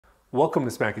Welcome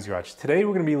to Smackey's Garage. Today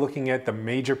we're going to be looking at the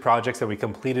major projects that we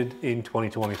completed in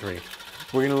 2023.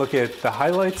 We're going to look at the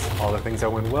highlights, all the things that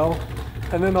went well,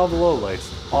 and then all the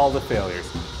lowlights, all the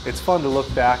failures. It's fun to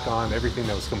look back on everything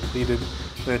that was completed,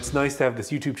 and it's nice to have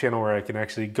this YouTube channel where I can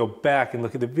actually go back and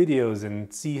look at the videos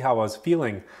and see how I was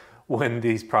feeling when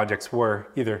these projects were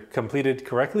either completed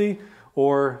correctly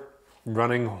or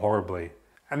running horribly.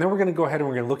 And then we're going to go ahead and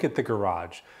we're going to look at the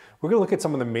garage. We're going to look at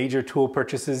some of the major tool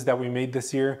purchases that we made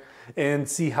this year and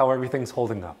see how everything's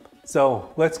holding up.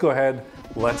 So let's go ahead,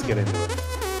 let's get into it.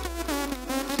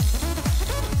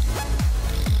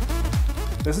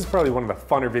 This is probably one of the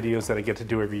funner videos that I get to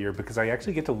do every year because I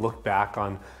actually get to look back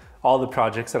on all the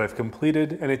projects that I've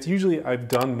completed, and it's usually I've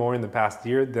done more in the past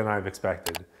year than I've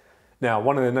expected. Now,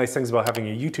 one of the nice things about having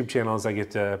a YouTube channel is I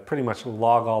get to pretty much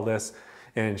log all this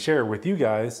and share it with you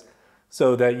guys,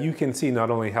 so that you can see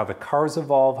not only how the cars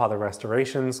evolve, how the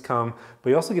restorations come, but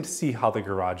you also get to see how the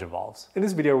garage evolves. In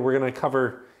this video, we're gonna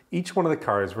cover each one of the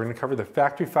cars. We're gonna cover the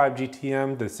Factory 5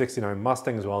 GTM, the 69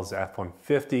 Mustang, as well as the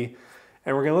F150.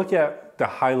 And we're gonna look at the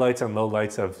highlights and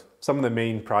lowlights of some of the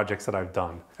main projects that I've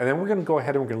done. And then we're gonna go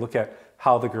ahead and we're gonna look at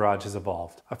how the garage has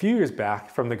evolved. A few years back,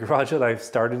 from the garage that I've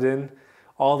started in,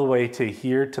 all the way to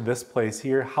here, to this place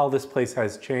here, how this place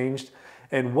has changed,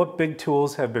 and what big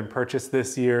tools have been purchased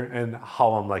this year and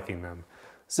how I'm liking them.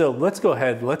 So let's go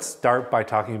ahead, let's start by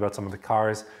talking about some of the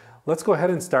cars. Let's go ahead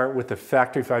and start with the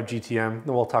Factory 5 GTM,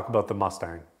 then we'll talk about the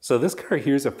Mustang. So this car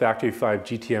here is a Factory 5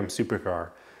 GTM supercar.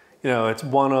 You know, it's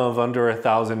one of under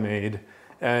 1,000 made,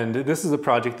 and this is a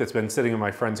project that's been sitting in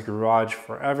my friend's garage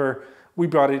forever. We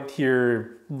brought it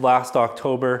here last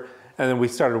October, and then we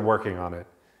started working on it.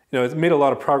 You know, it's made a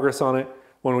lot of progress on it.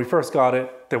 When we first got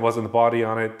it, there wasn't the body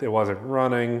on it, it wasn't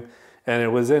running, and it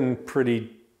was in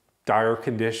pretty dire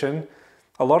condition.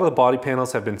 A lot of the body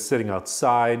panels have been sitting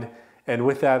outside, and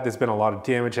with that, there's been a lot of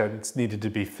damage that's needed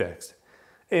to be fixed.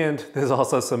 And there's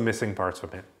also some missing parts from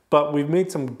it. But we've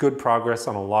made some good progress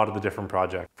on a lot of the different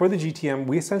projects. For the GTM,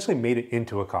 we essentially made it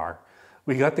into a car.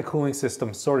 We got the cooling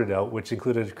system sorted out, which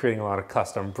included creating a lot of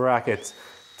custom brackets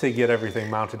to get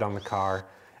everything mounted on the car.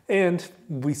 And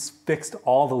we fixed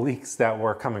all the leaks that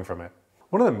were coming from it.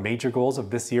 One of the major goals of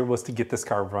this year was to get this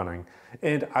car running.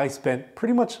 And I spent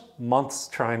pretty much months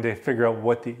trying to figure out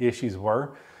what the issues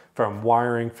were, from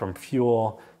wiring, from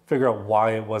fuel, figure out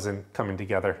why it wasn't coming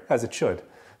together as it should.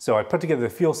 So I put together the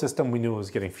fuel system. We knew it was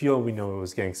getting fuel. We knew it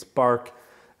was getting spark.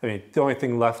 I mean, the only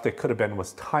thing left that could have been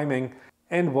was timing.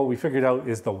 And what we figured out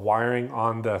is the wiring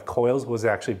on the coils was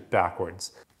actually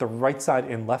backwards. The right side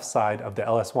and left side of the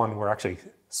LS1 were actually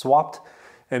swapped,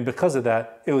 and because of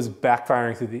that, it was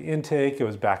backfiring through the intake, it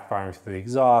was backfiring through the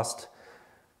exhaust,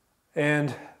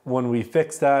 and when we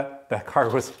fixed that, that car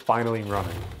was finally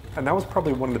running. And that was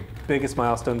probably one of the biggest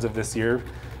milestones of this year,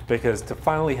 because to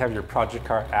finally have your project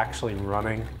car actually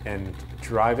running and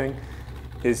driving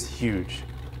is huge.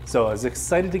 So I was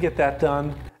excited to get that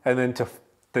done, and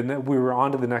then we were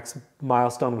on to the next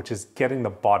milestone, which is getting the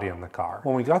body on the car.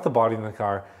 When we got the body on the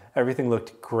car, everything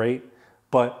looked great,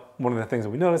 but one of the things that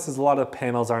we noticed is a lot of the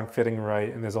panels aren't fitting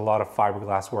right, and there's a lot of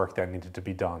fiberglass work that needed to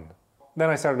be done. Then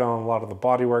I started on a lot of the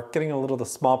body work, getting a little of the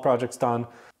small projects done.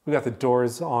 We got the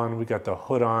doors on, we got the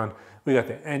hood on, we got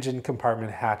the engine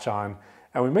compartment hatch on,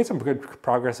 and we made some good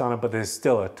progress on it, but there's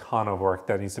still a ton of work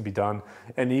that needs to be done,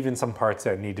 and even some parts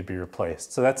that need to be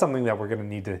replaced. So that's something that we're gonna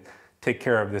need to take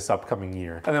care of this upcoming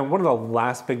year. And then one of the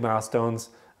last big milestones,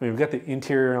 I mean, we got the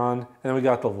interior on, and then we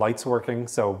got the lights working.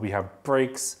 So we have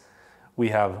brakes, we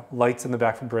have lights in the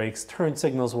back for brakes, turn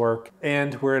signals work,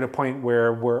 and we're at a point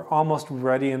where we're almost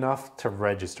ready enough to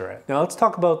register it. Now let's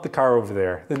talk about the car over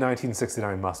there, the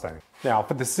 1969 Mustang. Now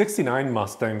for the 69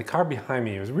 Mustang, the car behind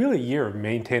me, it was really a year of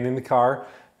maintaining the car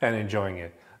and enjoying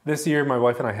it. This year, my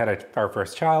wife and I had our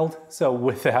first child, so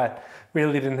with that,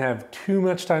 really didn't have too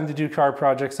much time to do car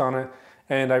projects on it,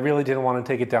 and I really didn't want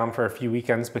to take it down for a few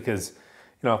weekends because,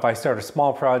 you know, if I start a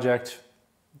small project,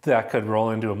 that could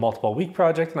roll into a multiple week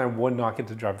project and I would not get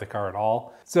to drive the car at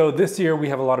all. So this year we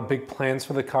have a lot of big plans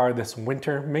for the car this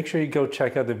winter. Make sure you go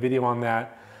check out the video on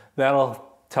that. That'll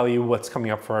tell you what's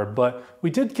coming up for it. But we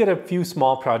did get a few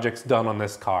small projects done on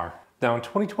this car. Now in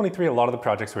 2023, a lot of the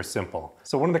projects were simple.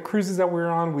 So one of the cruises that we were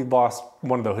on, we lost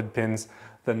one of the hood pins.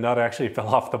 The nut actually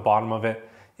fell off the bottom of it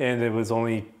and it was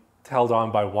only held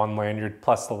on by one lanyard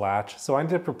plus the latch. So I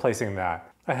ended up replacing that.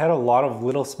 I had a lot of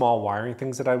little small wiring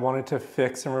things that I wanted to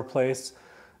fix and replace.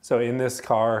 So in this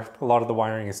car, a lot of the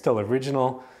wiring is still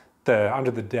original. The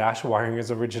under the dash wiring is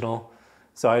original.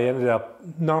 So I ended up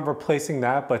not replacing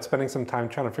that, but spending some time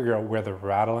trying to figure out where the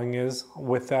rattling is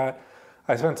with that.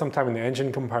 I spent some time in the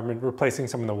engine compartment replacing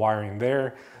some of the wiring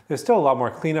there. There's still a lot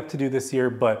more cleanup to do this year,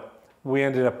 but we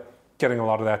ended up getting a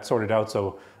lot of that sorted out,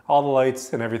 so all the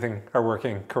lights and everything are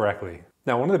working correctly.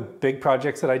 Now, one of the big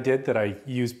projects that I did that I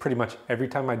use pretty much every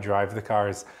time I drive the car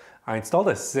is I installed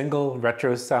a single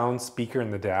retro sound speaker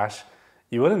in the dash.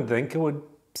 You wouldn't think it would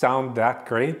sound that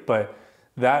great, but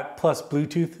that plus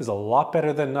Bluetooth is a lot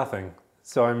better than nothing.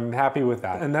 So I'm happy with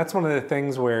that. And that's one of the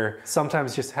things where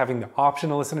sometimes just having the option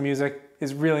to listen to music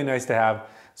is really nice to have,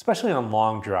 especially on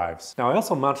long drives. Now, I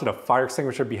also mounted a fire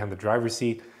extinguisher behind the driver's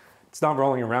seat. It's not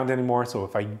rolling around anymore, so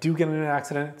if I do get in an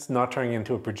accident, it's not turning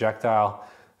into a projectile.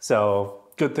 So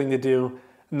good thing to do.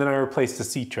 And then I replaced the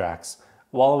seat tracks.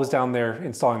 While I was down there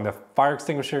installing the fire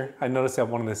extinguisher, I noticed that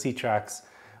one of the seat tracks,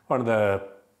 one of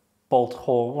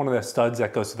the studs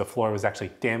that goes to the floor was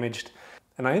actually damaged.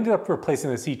 And I ended up replacing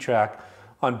the seat track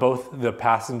on both the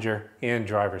passenger and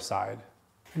driver side.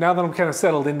 Now that I'm kind of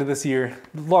settled into this year,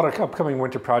 a lot of upcoming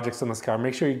winter projects on this car.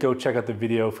 Make sure you go check out the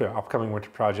video for upcoming winter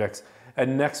projects.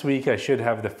 And next week I should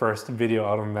have the first video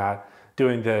out on that,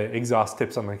 doing the exhaust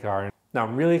tips on the car. Now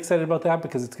I'm really excited about that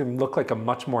because it's going to look like a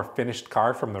much more finished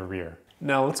car from the rear.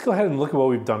 Now let's go ahead and look at what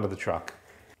we've done to the truck.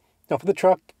 Now for the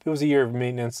truck, it was a year of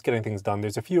maintenance, getting things done.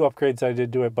 There's a few upgrades I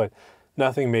did to it, but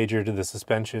nothing major to the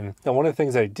suspension. Now one of the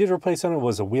things I did replace on it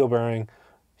was a wheel bearing.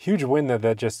 Huge wind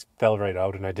that just fell right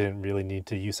out, and I didn't really need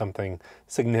to use something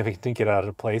significant to get out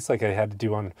of place like I had to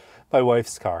do on my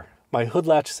wife's car. My hood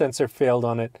latch sensor failed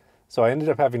on it, so I ended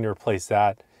up having to replace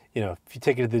that. You know, if you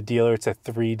take it to the dealer, it's a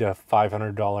 $300 to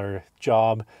 $500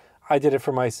 job. I did it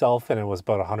for myself and it was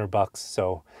about $100.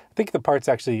 So I think the part's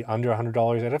actually under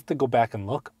 $100. I'd have to go back and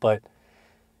look, but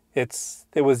it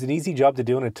was an easy job to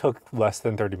do and it took less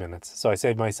than 30 minutes. So I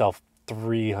saved myself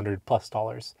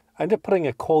 $300+. I ended up putting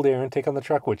a cold air intake on the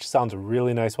truck, which sounds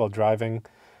really nice while driving.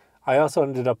 I also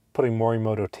ended up putting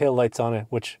Morimoto taillights on it,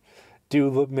 which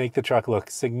do make the truck look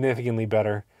significantly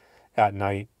better at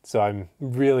night. So I'm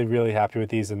really, really happy with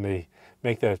these, and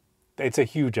it's a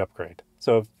huge upgrade.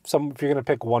 So if you're gonna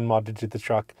pick one mod to do the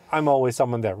truck, I'm always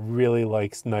someone that really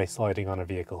likes nice lighting on a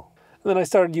vehicle. And then I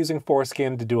started using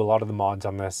Foreskin to do a lot of the mods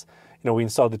on this. You know, we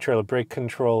installed the trailer brake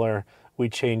controller, we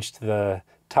changed the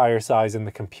tire size in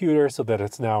the computer so that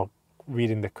it's now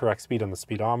reading the correct speed on the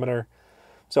speedometer.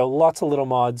 So lots of little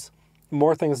mods.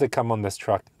 More things that come on this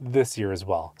truck this year as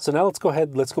well. So now let's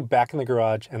go back in the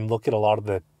garage and look at a lot of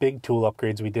the big tool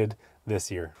upgrades we did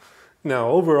this year. Now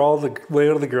overall, the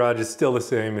layout of the garage is still the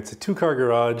same. It's a 2-car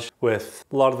garage with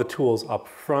a lot of the tools up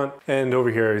front, and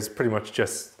over here is pretty much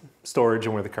just storage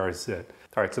and where the cars sit.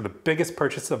 All right, so the biggest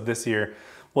purchase of this year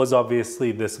was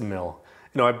obviously this mill.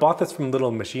 You know, I bought this from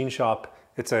Little Machine Shop.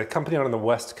 It's a company out on the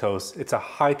West Coast. It's a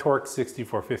high torque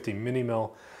 6450 mini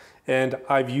mill, and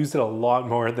I've used it a lot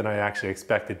more than I actually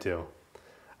expected to.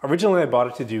 Originally, I bought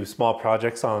it to do small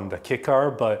projects on the kit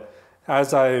car, but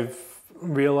as I've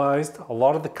realized, a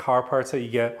lot of the car parts that you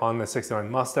get on the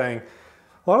 69 Mustang,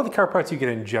 a lot of the car parts you get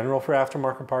in general for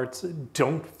aftermarket parts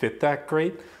don't fit that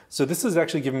great. So this has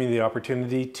actually given me the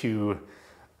opportunity to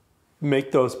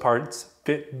make those parts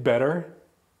fit better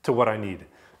to what I need.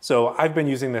 So I've been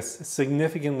using this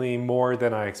significantly more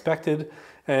than I expected,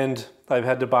 and I've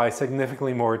had to buy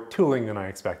significantly more tooling than I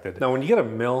expected. Now, when you get a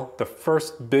mill, the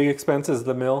first big expense is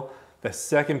the mill. The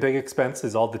second big expense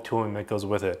is all the tooling that goes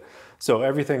with it. So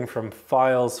everything from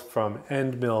files, from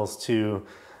end mills to,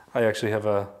 I actually have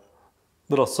a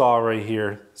little saw right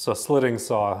here, so slitting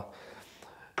saw,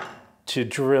 to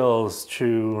drills,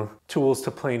 to tools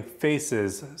to plane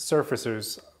faces,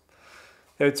 surfacers.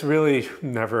 It's really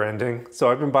never ending.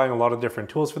 So I've been buying a lot of different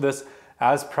tools for this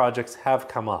as projects have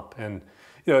come up. And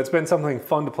you know, it's been something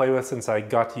fun to play with since I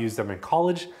got to use them in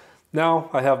college.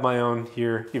 Now I have my own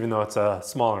here, even though it's a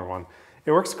smaller one.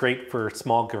 It works great for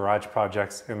small garage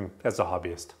projects and as a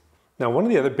hobbyist. Now, one of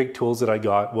the other big tools that I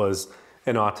got was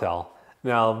an Autel.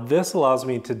 Now, this allows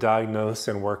me to diagnose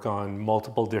and work on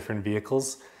multiple different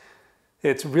vehicles.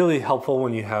 It's really helpful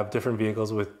when you have different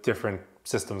vehicles with different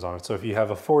systems on it. So if you have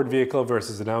a Ford vehicle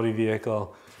versus an Audi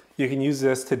vehicle, you can use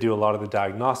this to do a lot of the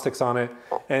diagnostics on it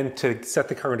and to set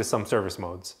the car into some service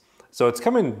modes. So it's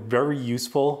come in very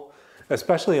useful,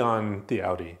 especially on the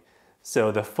Audi.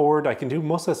 So the Ford, I can do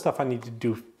most of the stuff I need to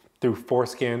do through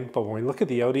Foreskin, but when we look at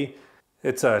the Audi,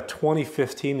 it's a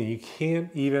 2015 and you can't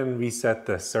even reset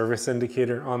the service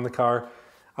indicator on the car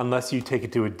unless you take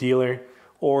it to a dealer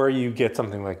or you get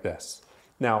something like this.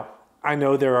 Now, I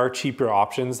know there are cheaper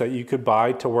options that you could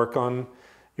buy to work on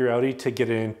your Audi to get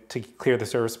in to clear the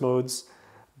service modes,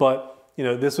 but you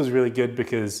know, this was really good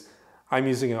because I'm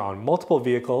using it on multiple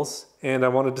vehicles and I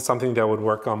wanted something that would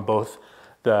work on both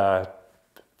the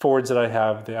Fords that I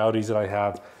have, the Audis that I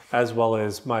have, as well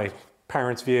as my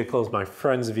parents' vehicles, my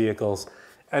friends' vehicles,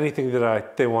 anything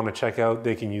that they want to check out,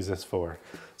 they can use this for.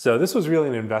 So this was really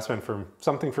an investment for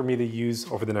something for me to use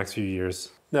over the next few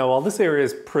years. Now, while this area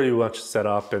is pretty much set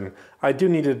up and I do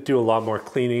need to do a lot more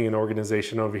cleaning and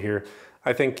organization over here,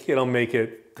 I think it'll make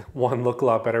it, one, look a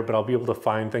lot better, but I'll be able to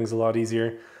find things a lot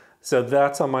easier. So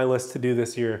that's on my list to do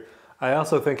this year. I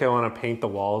also think I want to paint the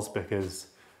walls because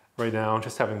right now,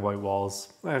 just having white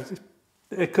walls,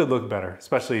 it could look better,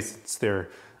 especially since they're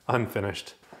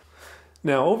unfinished.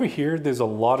 Now over here, there's a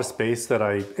lot of space that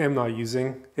I am not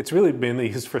using. It's really mainly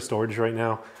used for storage right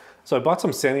now. So I bought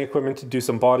some sanding equipment to do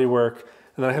some body work,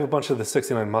 and then I have a bunch of the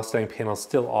 69 Mustang panels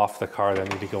still off the car that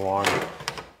need to go on.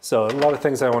 So a lot of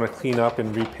things I want to clean up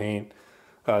and repaint.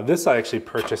 This I actually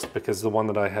purchased because the one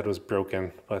that I had was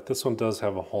broken, but this one does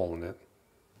have a hole in it.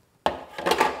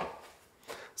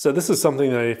 So this is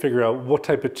something that I figure out what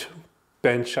type of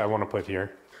bench I want to put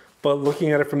here. But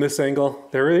looking at it from this angle,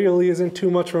 there really isn't too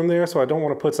much room there, so I don't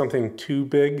want to put something too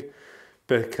big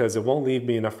because it won't leave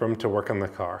me enough room to work on the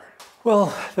car.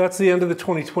 Well, that's the end of the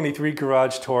 2023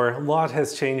 garage tour. A lot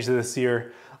has changed this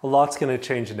year. A lot's going to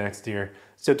change next year.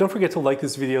 So don't forget to like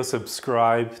this video,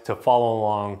 subscribe to follow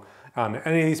along on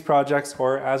any of these projects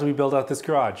or as we build out this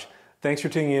garage. Thanks for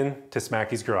tuning in to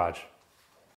Smackey's Garage.